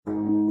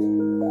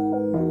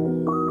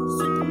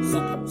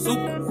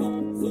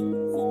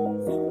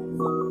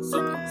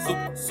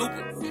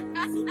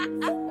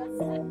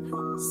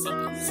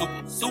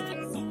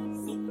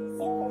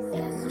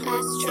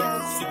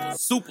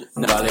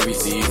Ball every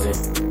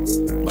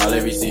season. Ball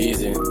every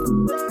season.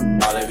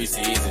 Ball every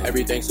season.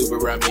 Everything super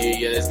around me,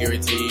 yeah, that's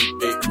guaranteed.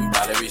 We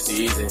ball every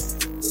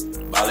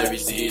season. Ball every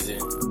season.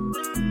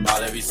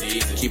 Ball every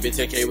season. Keep it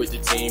 10K with the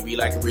team, be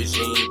like a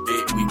regime.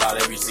 We ball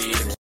every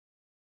season.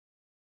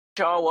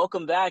 Y'all,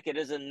 welcome back. It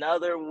is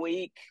another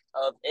week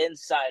of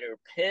Insider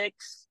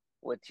Picks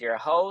with your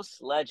hosts,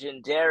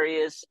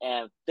 Legendarius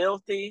and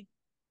Filthy.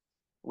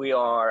 We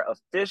are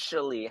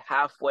officially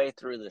halfway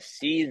through the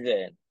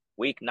season.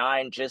 Week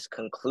 9 just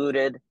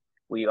concluded.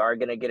 We are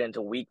going to get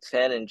into Week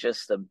 10 in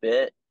just a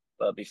bit.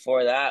 But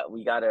before that,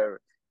 we got to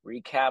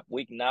recap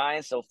Week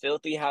 9. So,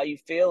 Filthy, how you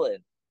feeling?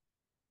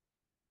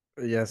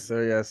 Yes,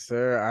 sir. Yes,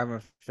 sir. I'm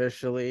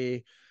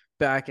officially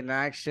back in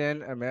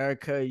action.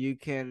 America, you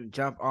can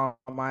jump on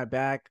my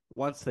back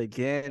once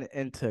again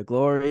into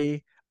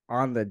glory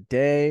on the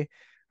day.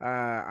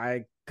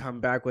 I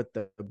come back with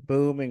the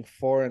booming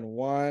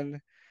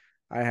 4-1.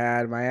 I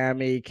had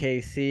Miami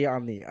KC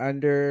on the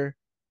under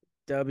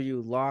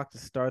W lock to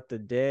start the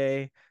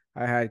day.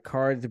 I had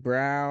Cards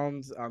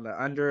Browns on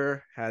the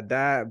under, had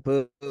that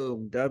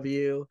boom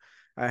W.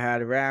 I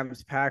had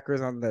Rams Packers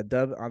on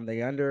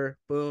the under,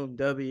 boom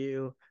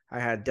W. I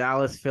had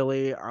Dallas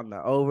Philly on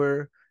the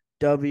over,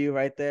 W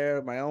right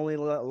there. My only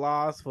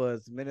loss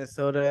was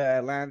Minnesota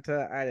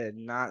Atlanta. I did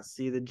not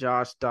see the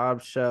Josh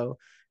Dobbs show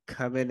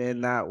coming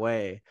in that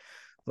way.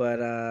 But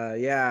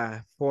yeah,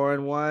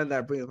 4-1.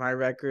 That brings my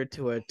record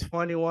to a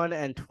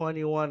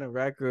 21-21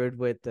 record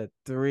with the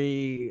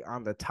 3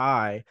 on the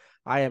tie.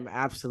 I am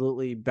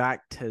absolutely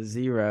back to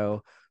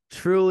zero.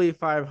 Truly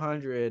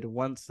 500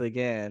 once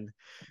again.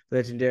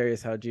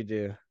 Legendarius, how'd you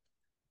do?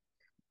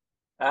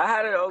 I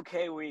had an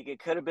okay week. It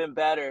could have been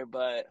better,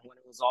 but when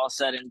it was all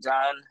said and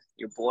done,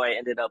 your boy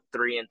ended up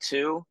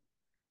 3-2.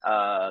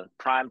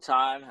 Prime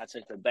time, I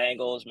took the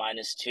Bengals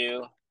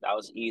 -2. That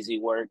was easy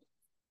work.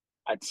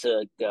 I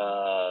took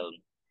the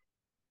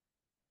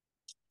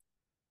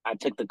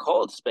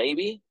Colts,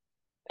 baby.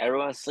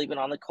 Everyone's sleeping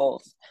on the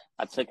Colts.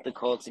 I took the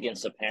Colts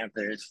against the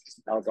Panthers.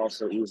 That was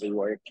also easy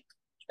work.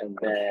 And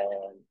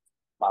then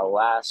my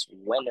last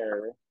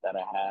winner that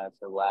I had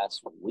for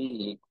last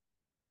week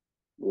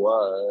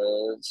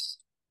was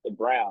the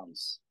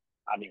Browns.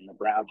 I mean, the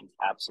Browns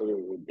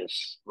absolutely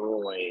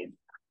destroyed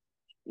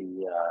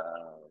the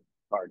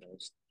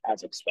Cardinals,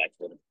 as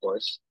expected, of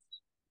course.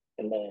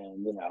 And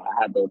then,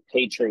 I had the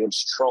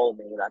Patriots troll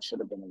me. That should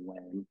have been a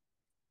win.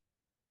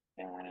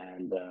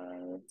 And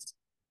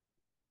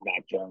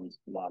Mac Jones,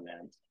 come on,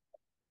 man.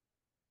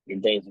 Your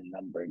days are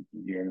numbered.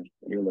 You're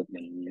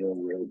looking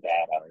real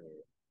bad out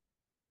here.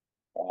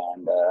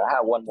 And I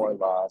had one more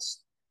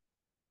loss.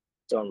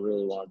 Don't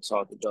really want to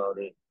talk about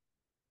it.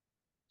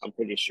 I'm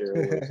pretty sure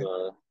it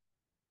was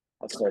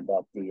I said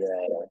that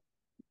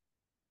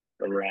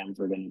the Rams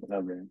were going to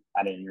cover.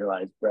 I didn't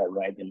realize Brett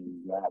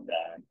Ripen was that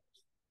bad.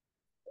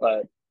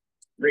 But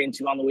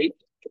 3-2 on the week.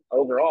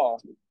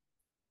 Overall,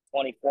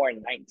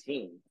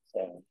 24-19.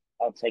 So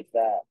I'll take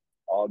that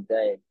all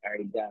day,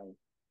 every day.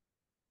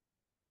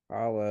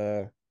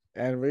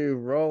 And we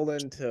roll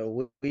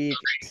into week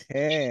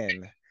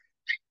 10.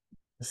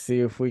 See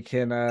if we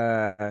can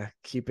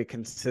keep it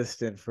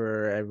consistent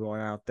for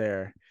everyone out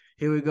there.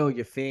 Here we go,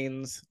 you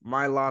fiends.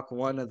 My lock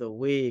one of the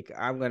week.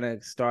 I'm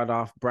gonna start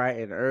off bright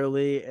and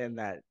early in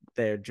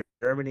their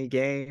Germany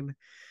game.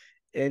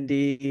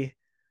 Indy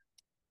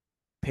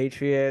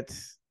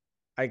Patriots.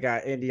 I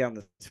got Indy on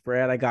the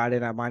spread. I got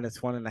it at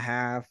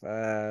 -1.5.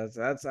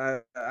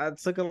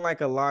 That's looking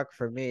like a lock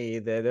for me.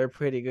 They're a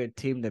pretty good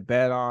team to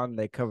bet on.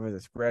 They cover the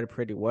spread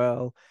pretty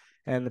well,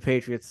 and the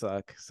Patriots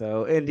suck.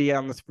 So Indy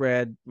on the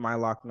spread, my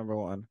lock number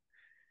one.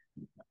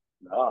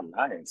 Oh,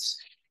 nice.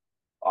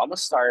 I'm gonna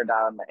start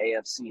out in the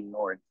AFC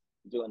North,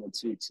 doing the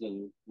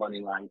two-team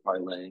money line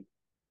parlay.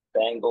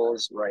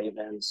 Bengals,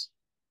 Ravens,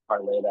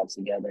 parlay that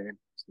together.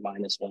 It's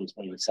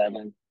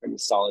 -127. Pretty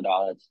solid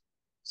odds.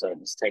 So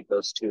just take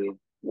those two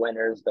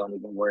winners. Don't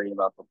even worry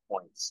about the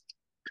points.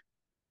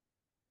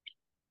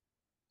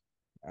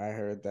 I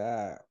heard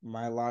that.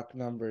 My lock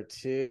number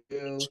two.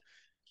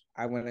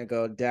 I'm gonna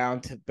go down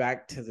to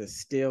back to the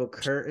steel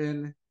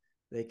curtain.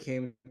 They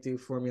came through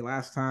for me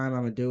last time.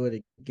 I'm gonna do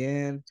it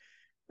again.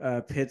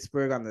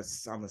 Pittsburgh on the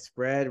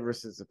spread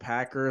versus the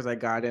Packers. I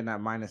got in at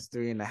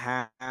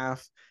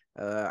 -3.5.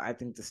 I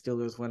think the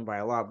Steelers win by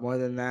a lot more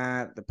than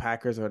that. The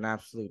Packers are an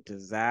absolute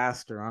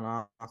disaster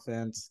on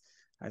offense.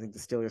 I think the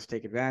Steelers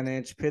take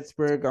advantage.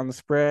 Pittsburgh on the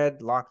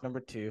spread, lock number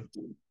two.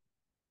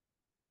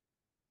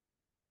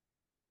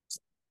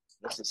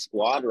 It's a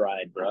squad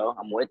ride, bro.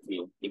 I'm with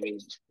you. Give me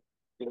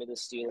the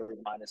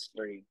Steelers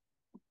 -3.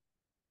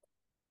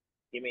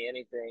 Give me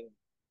anything.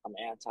 I'm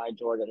anti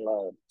Jordan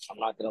Love. I'm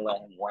not gonna let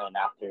him win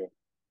after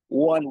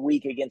 1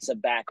 week against a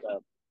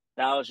backup.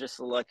 That was just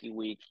a lucky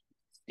week.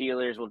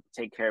 Steelers will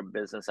take care of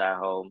business at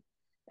home,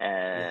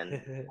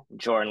 and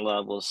Jordan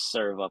Love will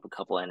serve up a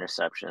couple of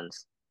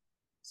interceptions.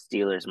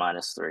 Steelers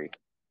 -3.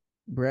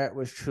 Brett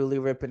was truly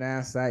ripping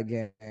ass that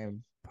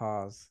game.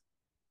 Pause.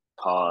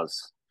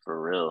 Pause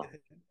for real.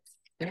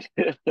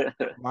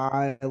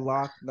 My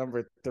lock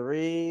number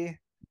three.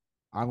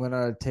 I'm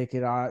gonna take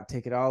it all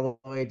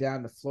the way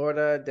down to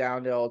Florida,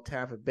 down to old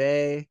Tampa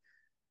Bay,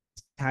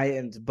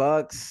 Titans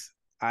Bucks.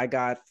 I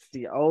got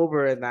the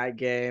over in that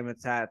game.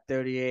 It's at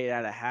 38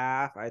 at a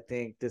half. I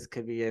think this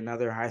could be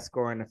another high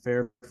scoring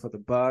affair for the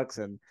Bucks,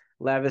 and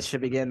Levis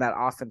should be getting that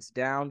offense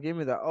down. Give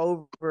me the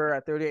over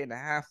at 38 and a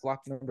half,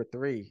 lock number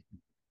 3.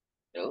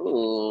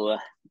 Ooh,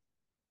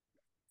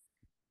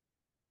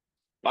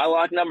 my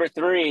lock number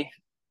 3,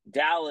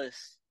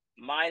 Dallas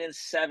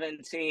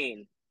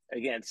 -17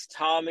 against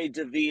Tommy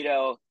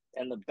DeVito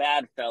and the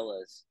Bad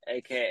Fellas,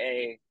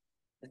 aka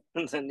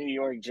the New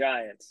York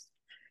Giants.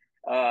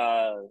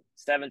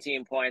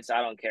 17 points.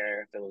 I don't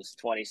care if it was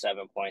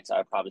 27 points.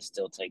 I'd probably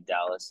still take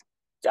Dallas.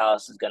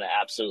 Dallas is going to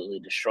absolutely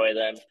destroy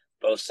them,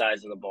 both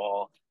sides of the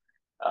ball.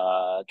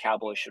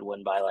 Cowboys should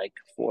win by like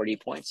 40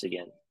 points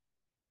again.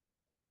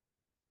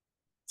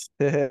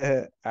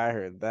 I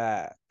heard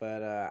that,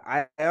 but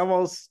I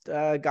almost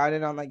got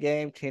in on that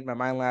game, changed my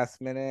mind last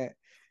minute.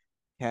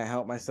 Can't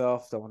help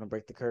myself. Don't want to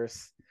break the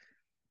curse.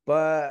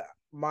 But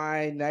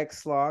my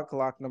next lock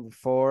number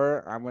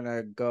 4, I'm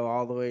gonna go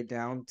all the way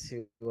down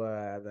to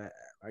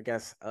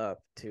up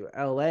to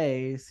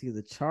LA. See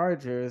the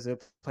Chargers. They're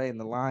playing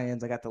the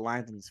Lions. I got the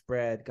Lions in the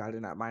spread. Got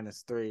in at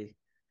 -3.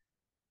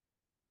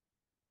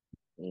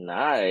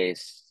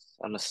 Nice.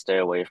 I'm going to stay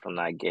away from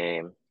that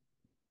game.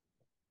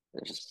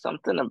 There's just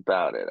something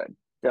about it. I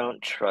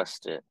don't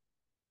trust it.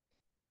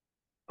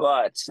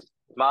 But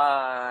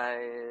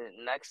my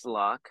next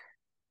lock,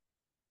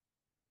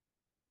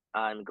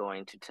 I'm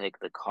going to take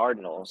the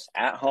Cardinals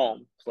at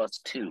home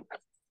 +2.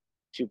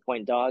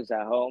 2-point dogs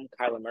at home.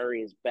 Kyler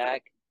Murray is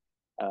back.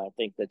 I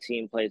think the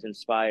team plays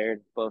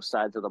inspired, both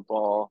sides of the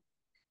ball,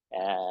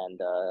 and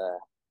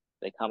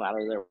they come out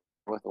of there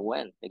with a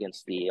win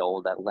against the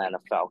old Atlanta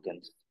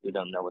Falcons, who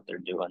don't know what they're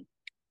doing.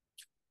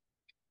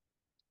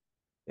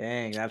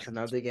 Dang, that's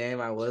another game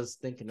I was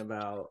thinking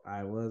about.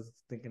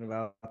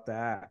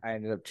 That. I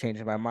ended up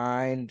changing my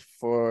mind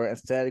for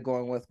instead of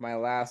going with my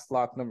last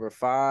lock number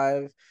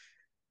 5,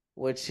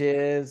 which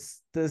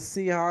is the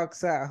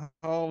Seahawks at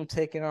home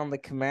taking on the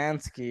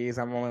Comanskis.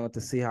 I'm only with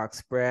the Seahawks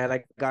spread.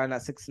 I got in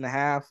at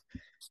 6.5.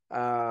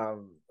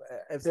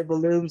 If it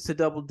balloons to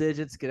double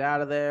digits, get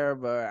out of there.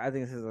 But I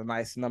think this is a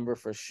nice number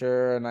for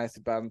sure. A nice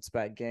bounce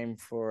back game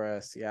for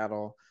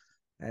Seattle.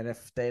 And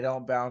if they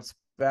don't bounce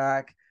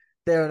back,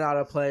 they're not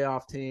a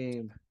playoff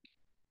team.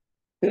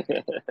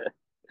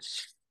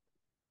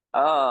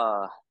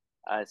 Oh,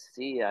 I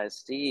see. I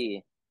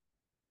see.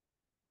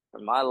 For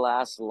my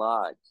last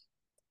lock,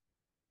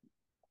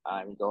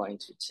 I'm going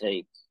to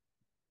take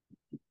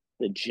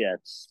the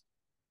Jets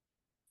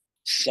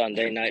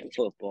Sunday Night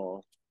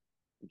Football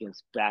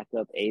against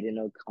backup Aiden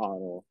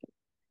O'Connell.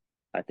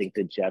 I think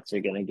the Jets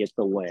are going to get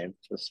the win.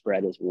 The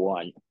spread is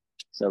 1.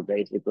 So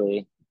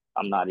basically,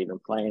 I'm not even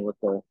playing with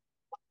the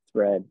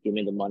spread. Give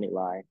me the money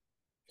line.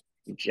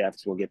 The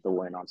Jets will get the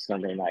win on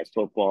Sunday Night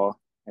Football,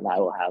 and I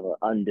will have an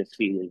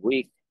undefeated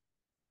week.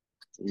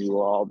 You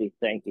will all be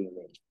thanking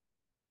me.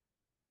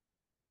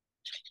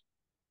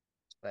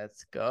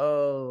 Let's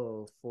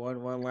go.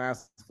 4-1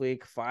 last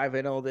week,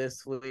 5-0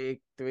 this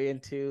week,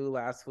 3-2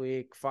 last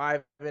week,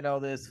 5-0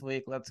 this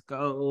week. Let's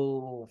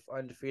go.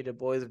 Undefeated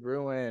boys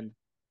brewing.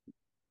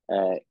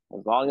 As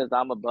long as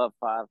I'm above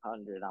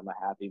 500, I'm a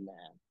happy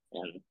man.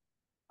 And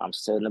I'm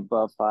sitting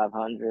above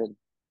 500.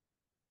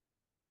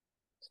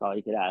 That's all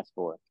you could ask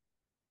for.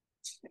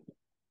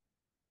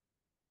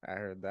 I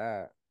heard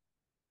that.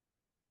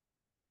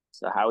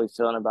 So how are we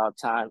feeling about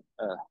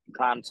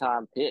prime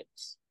time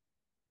picks?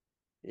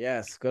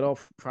 Yes, good old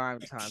prime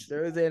time.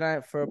 Thursday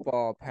night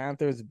football,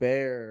 Panthers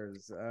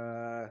Bears.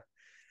 I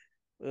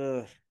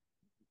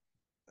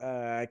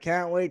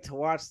can't wait to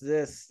watch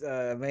this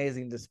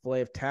amazing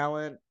display of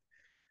talent.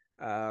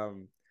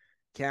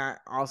 Can't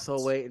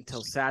also wait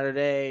until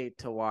Saturday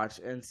to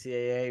watch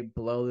NCAA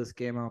blow this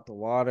game out the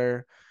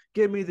water.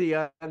 Give me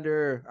the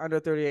under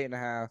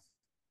 38.5.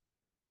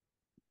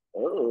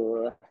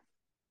 Ooh.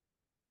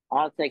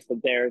 I'll take the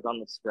Bears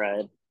on the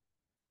spread.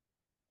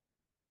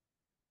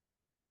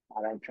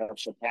 I don't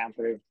trust the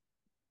Panthers.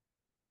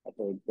 I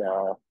think,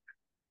 the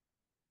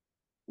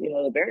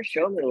Bears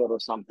showed me a little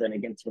something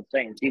against the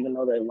Saints, even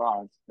though they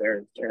lost.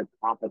 They're a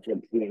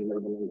competent team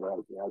moving in the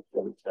right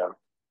direction. So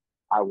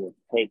I would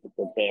take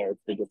the Bears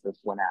to get this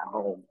one at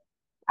home.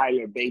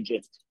 Tyler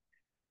Bagent.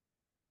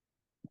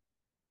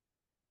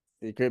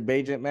 Secret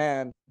Agent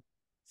Man.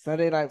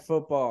 Sunday night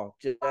football.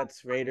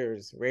 Jets,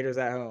 Raiders. Raiders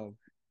at home.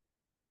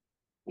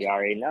 You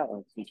already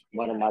know. It's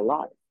one of my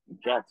locks.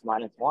 Jets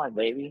 -1,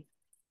 baby.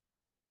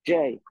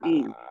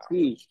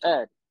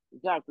 J-E-T-S.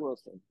 Zach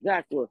Wilson.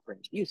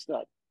 You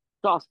suck.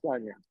 Sauce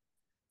Gardner.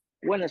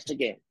 Win us the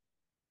game.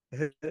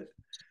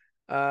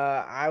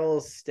 I will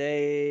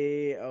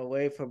stay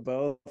away from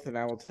both, and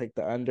I will take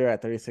the under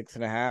at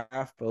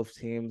 36.5. Both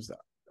teams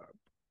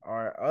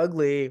are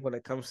ugly when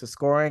it comes to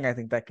scoring. I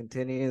think that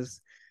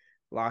continues.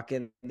 Lock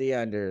in the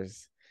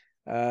unders.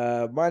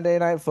 Monday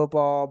night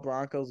football,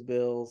 Broncos,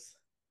 Bills.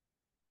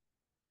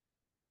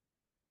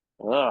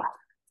 Ugh.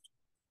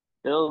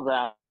 Bills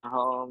at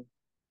home.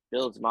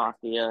 Bills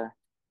Mafia.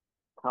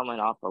 coming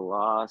off a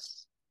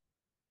loss.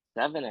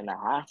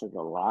 7.5 is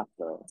a lot,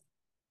 though.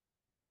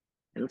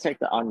 Let me take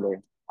the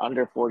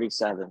under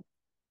 47.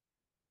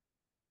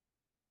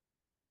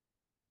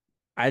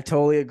 I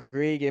totally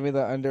agree. Give me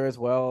the under as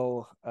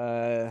well.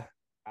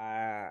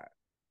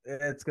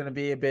 It's gonna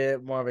be a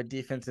bit more of a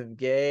defensive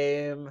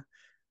game.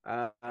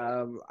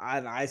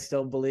 I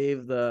still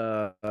believe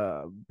the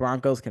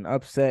Broncos can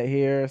upset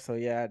here. So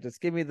yeah, just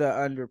give me the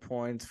under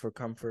points for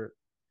comfort.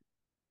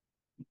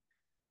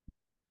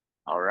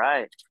 All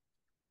right.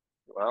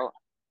 Well,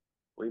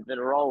 we've been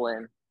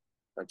rolling.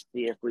 Let's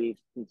see if we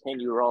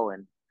continue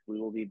rolling. We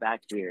will be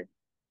back here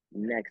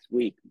next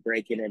week,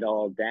 breaking it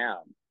all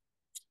down.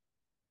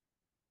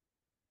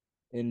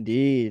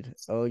 Indeed.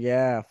 Oh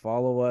yeah,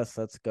 follow us.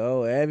 Let's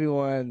go.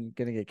 Everyone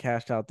gonna get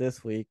cashed out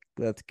this week.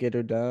 Let's get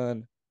her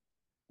done.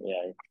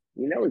 Yeah,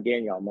 we're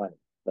getting y'all money,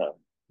 so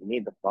you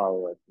need to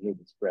follow us. You need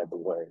to spread the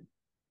word,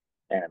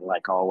 and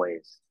like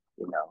always,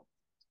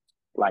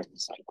 like and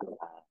subscribe.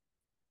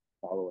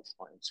 Follow us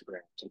on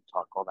Instagram,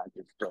 TikTok, all that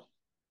good stuff.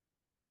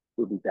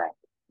 We'll be back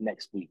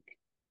next week.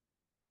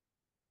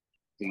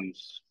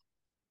 Peace.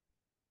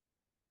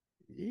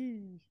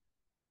 Yee.